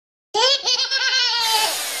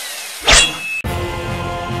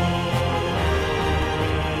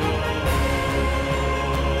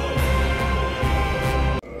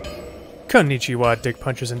Konnichiwa, Dick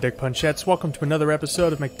Punchers and Dick Punchettes. Welcome to another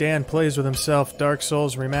episode of McDan Plays With Himself, Dark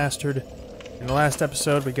Souls Remastered. In the last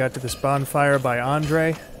episode, we got to this bonfire by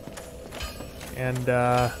Andre. And,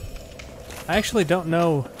 I actually don't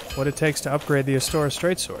know what it takes to upgrade the Astora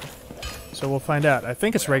Straightsword. So we'll find out. I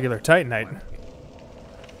think it's regular Titanite.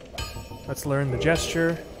 Let's learn the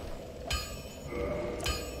gesture.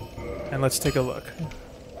 And let's take a look.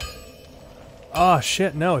 Oh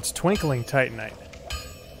shit, no, it's Twinkling Titanite.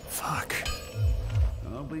 Fuck.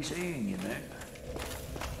 I'll be seeing you there.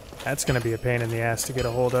 That's gonna be a pain in the ass to get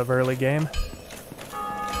a hold of early game.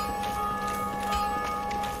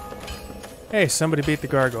 Hey, somebody beat the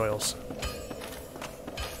gargoyles.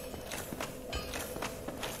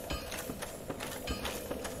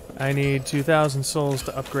 I need 2,000 souls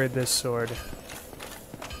to upgrade this sword.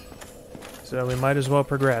 So we might as well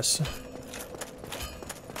progress.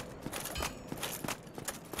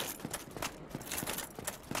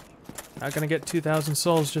 Not gonna get 2,000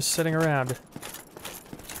 souls just sitting around.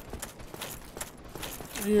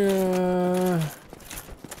 Yeah.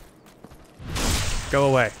 Go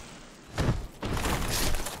away.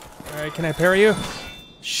 Alright, can I parry you?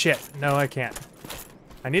 Shit, no I can't.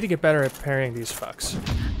 I need to get better at parrying these fucks.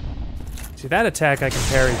 See, that attack I can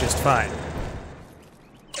parry just fine.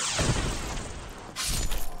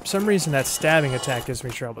 For some reason that stabbing attack gives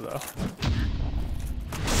me trouble though.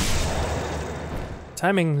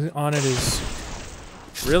 Timing on it is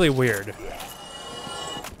really weird.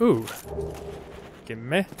 Ooh.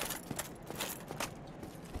 Gimme.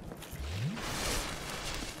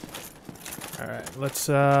 Alright, let's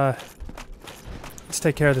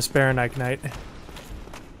take care of this Baronite Knight.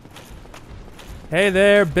 Hey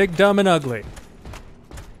there, big, dumb, and ugly.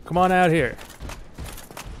 Come on out here.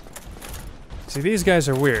 See, these guys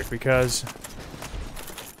are weird because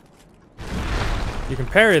you can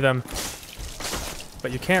parry them,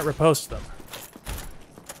 but you can't riposte them.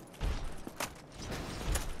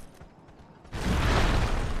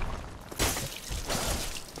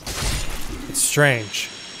 It's strange.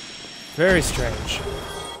 Very strange.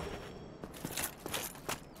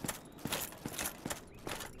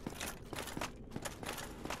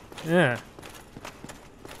 Yeah.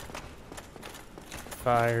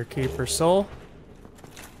 Firekeeper soul.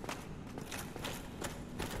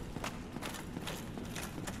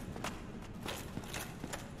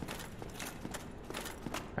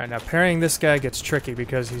 Alright, now parrying this guy gets tricky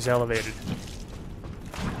because he's elevated.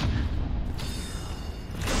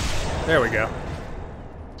 There we go.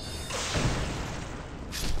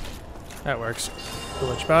 That works.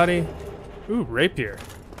 Foolish body. Ooh, rapier.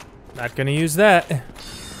 Not gonna use that.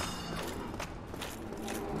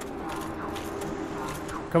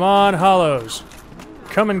 Come on, hollows.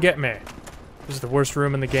 Come and get me. This is the worst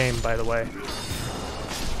room in the game, by the way.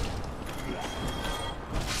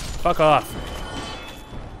 Fuck off.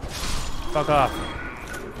 Fuck off.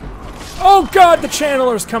 Oh god, the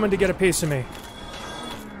channeler's coming to get a piece of me.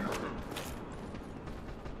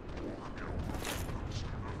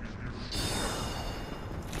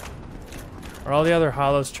 Are all the other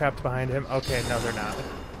hollows trapped behind him? Okay, no, they're not.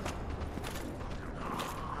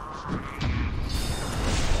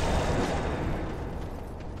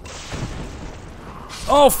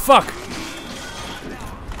 Oh, fuck!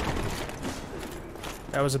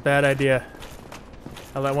 That was a bad idea.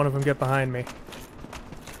 I let one of them get behind me.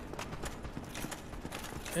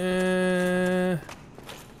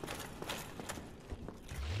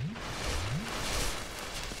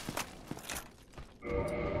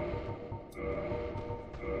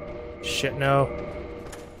 Shit, no.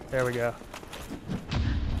 There we go.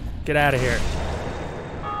 Get out of here.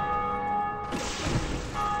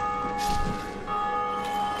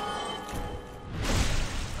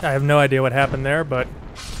 I have no idea what happened there, but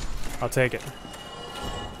I'll take it.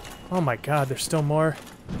 Oh my god, there's still more.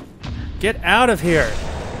 Get out of here!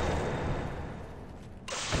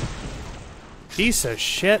 Piece of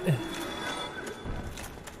shit.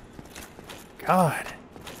 God.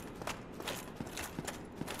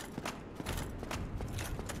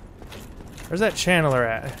 Where's that channeler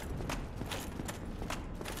at?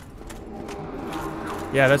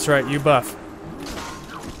 Yeah, that's right, you buff.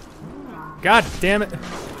 God damn it!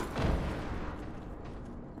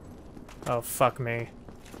 Oh, fuck me.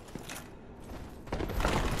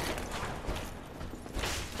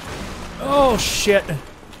 Oh, shit!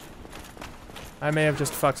 I may have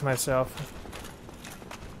just fucked myself.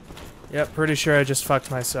 Yep, pretty sure I just fucked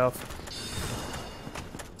myself.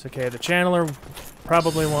 It's okay, the channeler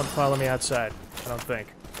probably won't follow me outside. I don't think.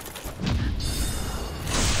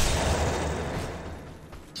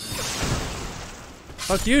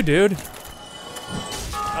 Fuck you, dude.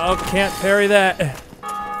 Oh, can't parry that.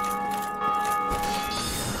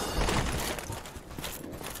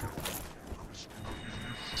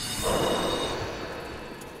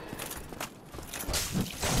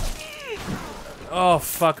 Oh,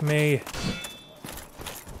 fuck me.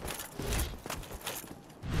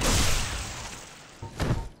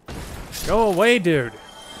 Go away, dude.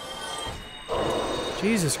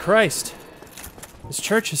 Jesus Christ. This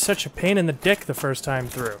church is such a pain in the dick the first time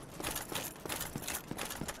through.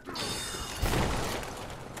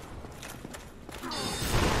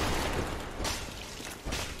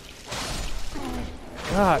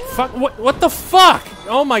 God, fuck, what the fuck?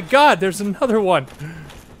 Oh my god, there's another one.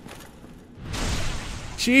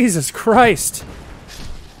 Jesus Christ.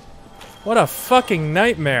 What a fucking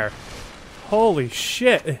nightmare. Holy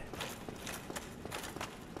shit.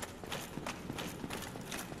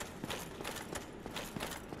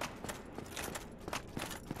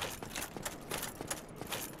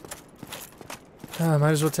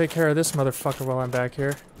 Might as well take care of this motherfucker while I'm back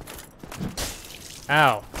here.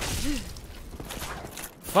 Ow.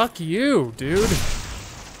 Fuck you, dude.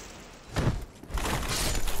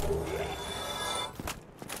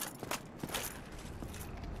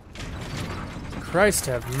 Christ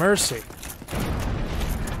have mercy.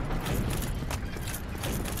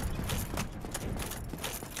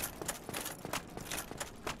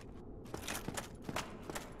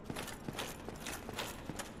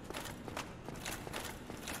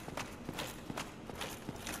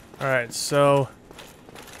 Alright, so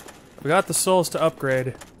we got the souls to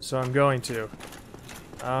upgrade, so I'm going to.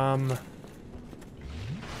 I'm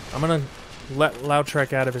gonna let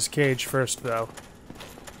Lautrec out of his cage first, though.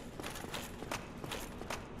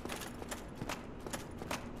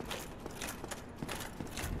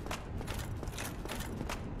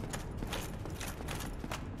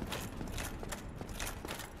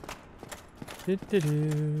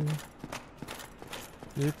 Do-do-do.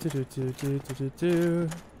 Do-do-do-do-do-do-do.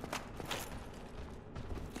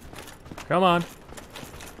 Come on.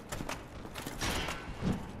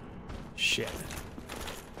 Shit.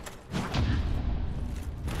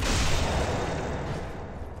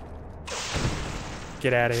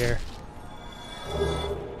 Get out of here.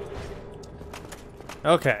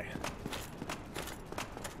 Okay.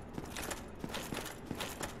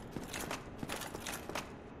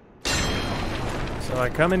 So I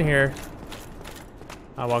come in here.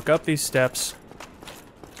 I walk up these steps.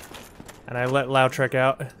 And I let Lautrec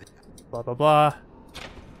out. Blah, blah, blah.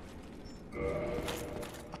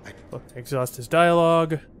 Exhaust his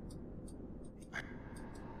dialogue.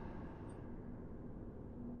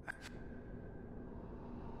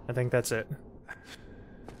 I think that's it.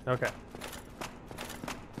 Okay.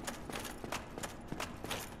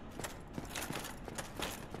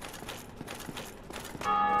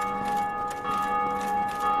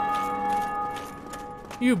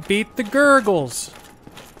 You beat the gurgles!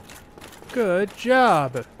 Good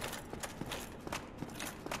job!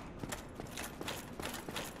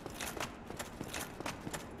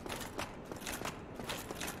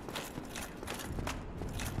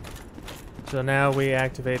 So now we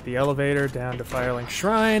activate the elevator down to Firelink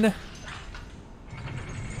Shrine.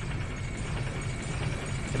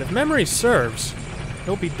 And if memory serves,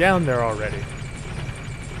 he'll be down there already.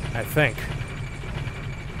 I think.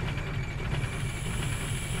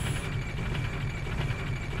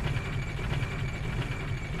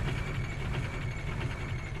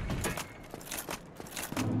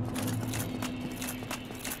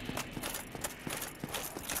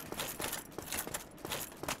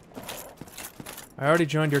 I already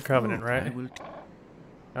joined your covenant, right?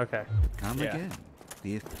 Okay. Come again.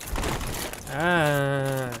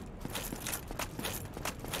 Ah.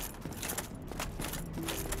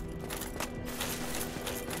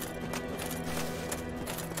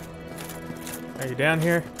 Are you down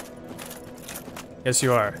here? Yes,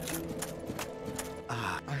 you are.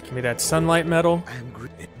 Give me that sunlight metal.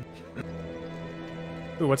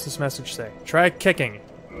 Ooh, what's this message say? Try kicking.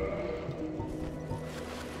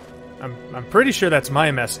 I'm pretty sure that's my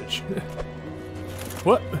message.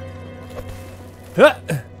 What? Huh!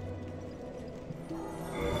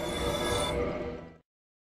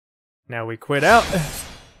 Now we quit out.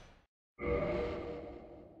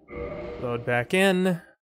 Load back in.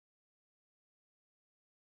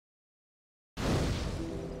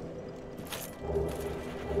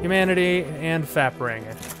 Humanity and FAP ring.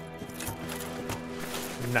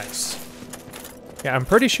 Nice. Yeah, I'm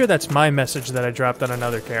pretty sure that's my message that I dropped on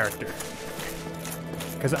another character.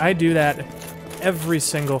 Because I do that every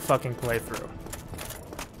single fucking playthrough.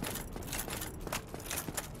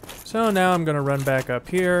 So now I'm gonna run back up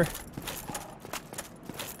here.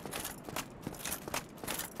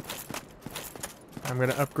 I'm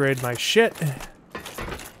gonna upgrade my shit.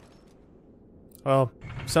 Well,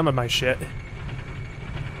 some of my shit.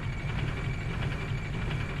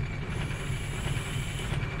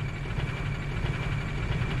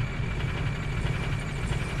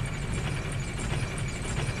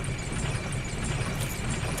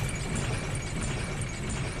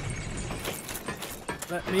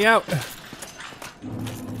 Let me out.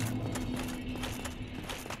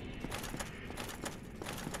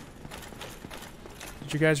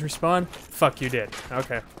 Did you guys respawn? Fuck, you did.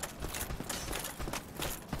 Okay.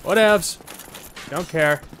 Whatevs. Don't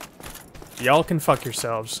care. Y'all can fuck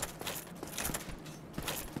yourselves.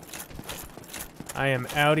 I am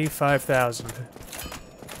Audi 5000.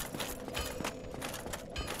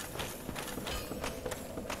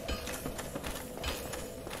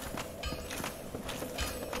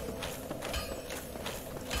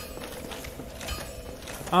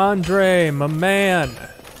 Andre, my man.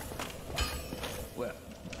 Well,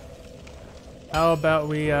 How about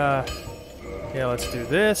we, yeah, let's do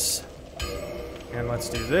this. And let's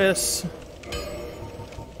do this.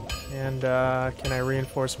 And, can I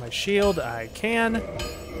reinforce my shield? I can.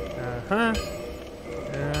 Uh-huh.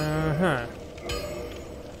 Uh-huh.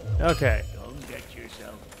 Okay. don't get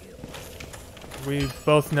yourself killed. We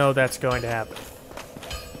both know that's going to happen.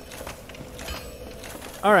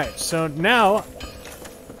 Alright, so now,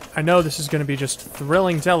 I know this is going to be just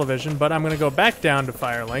thrilling television, but I'm going to go back down to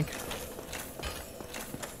Firelink.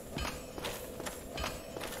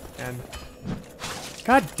 And...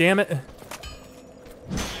 God damn it.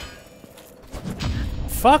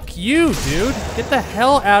 Fuck you, dude. Get the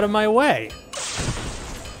hell out of my way.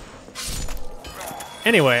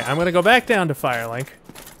 Anyway, I'm going to go back down to Firelink.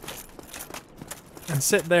 And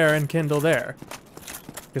sit there and kindle there.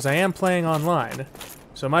 Because I am playing online.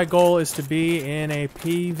 So my goal is to be in a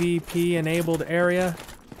PvP-enabled area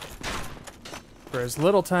for as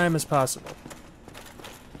little time as possible.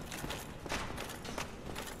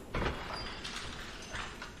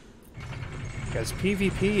 Because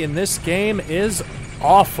PvP in this game is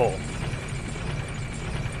awful.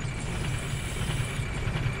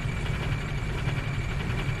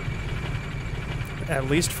 At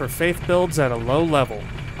least for faith builds at a low level.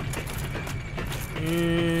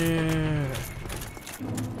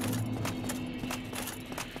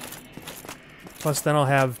 Plus, then I'll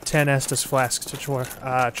have 10 Estus flasks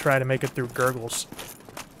to try to make it through gurgles.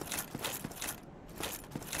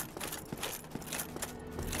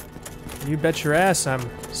 You bet your ass I'm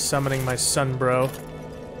summoning my son, bro.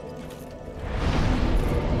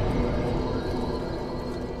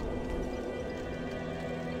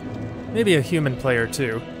 Maybe a human player,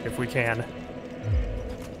 too, if we can.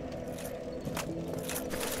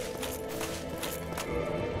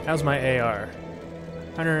 How's my AR?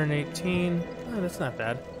 118. Oh, that's not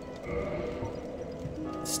bad.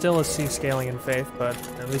 Still a C scaling in Faith, but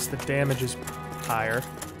at least the damage is higher.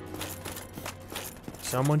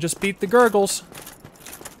 Someone just beat the gurgles.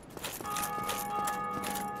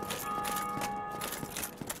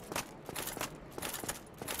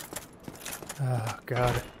 Oh,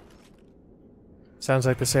 God. Sounds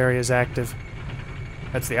like this area is active.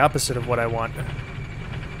 That's the opposite of what I want.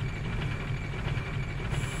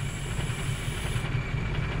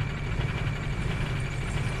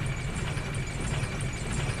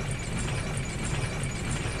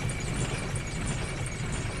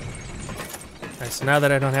 Alright, so now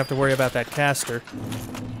that I don't have to worry about that caster.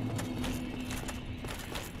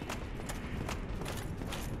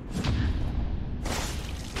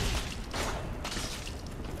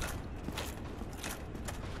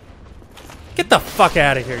 Get the fuck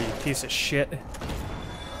out of here, you piece of shit.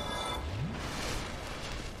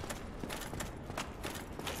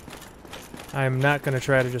 I'm not gonna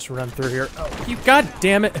try to just run through here. Oh, you god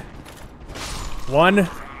damn it. 1,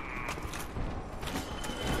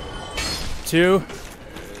 2,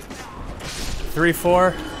 3,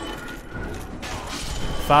 4,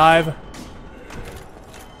 5,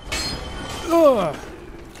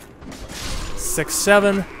 6,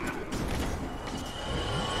 7,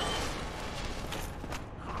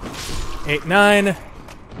 8, 9,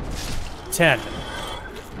 10.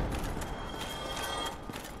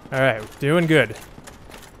 Alright, doing good.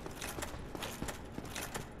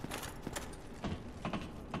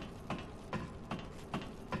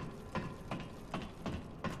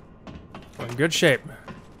 We're in good shape.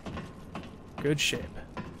 Good shape.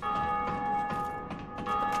 Oh,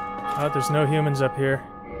 there's no humans up here.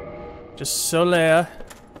 Just Solea,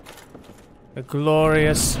 the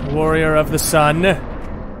glorious warrior of the sun.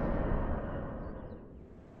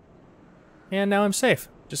 And now I'm safe.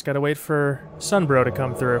 Just gotta wait for Sunbro to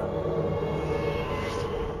come through.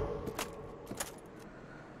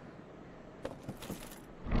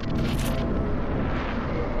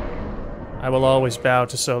 I will always bow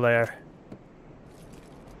to Solaire.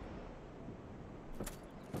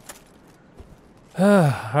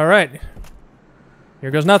 Alright.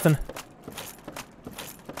 Here goes nothing.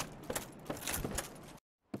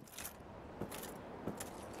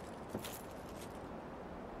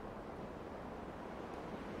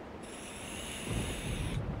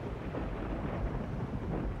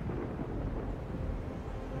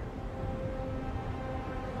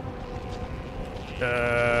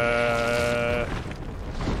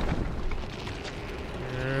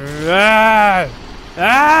 Ah!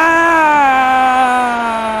 Ah!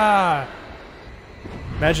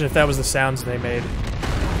 Imagine if that was the sounds they made.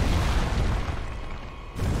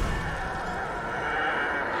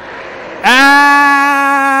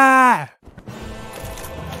 Ah!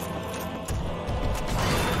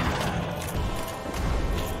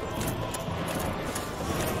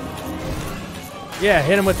 Yeah,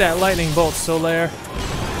 hit him with that lightning bolt, Solaire.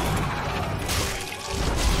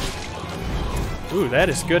 Ooh, that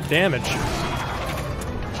is good damage.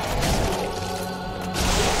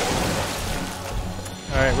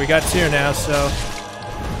 Alright, we got 2 now, so...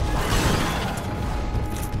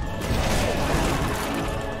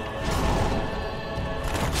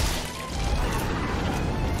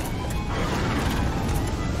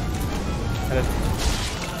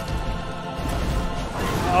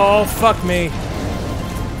 Oh, fuck me.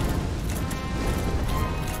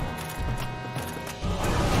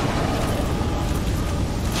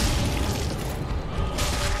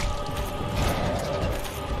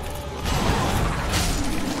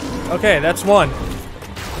 Okay, that's 1.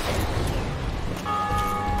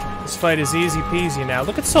 This fight is easy peasy now.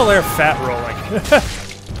 Look at Solaire fat rolling.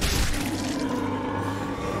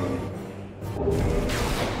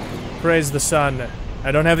 Praise the sun.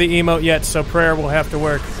 I don't have the emote yet, so prayer will have to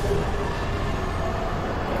work.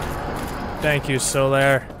 Thank you,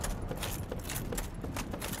 Solaire.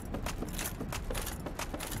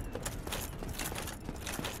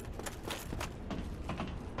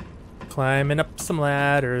 Climbing up some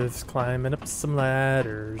ladders, climbing up some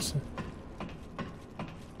ladders.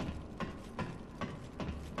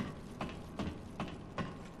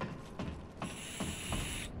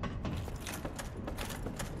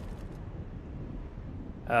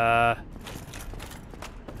 I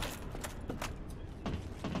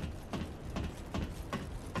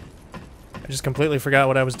just completely forgot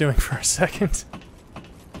what I was doing for a second.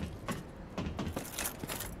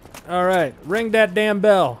 Alright, ring that damn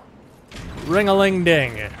bell.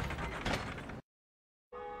 Ring-a-ling-ding.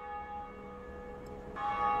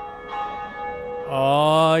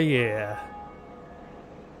 Oh yeah.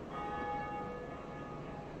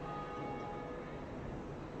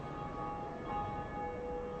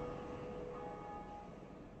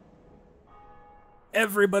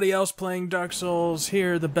 Everybody else playing Dark Souls,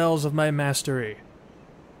 hear the bells of my mastery.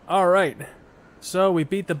 Alright, so we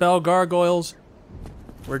beat the bell gargoyles.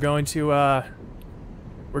 We're going to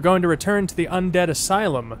return to the Undead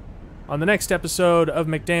Asylum on the next episode of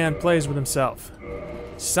McDan Plays With Himself.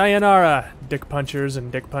 Sayonara, dick punchers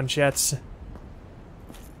and dick punchettes.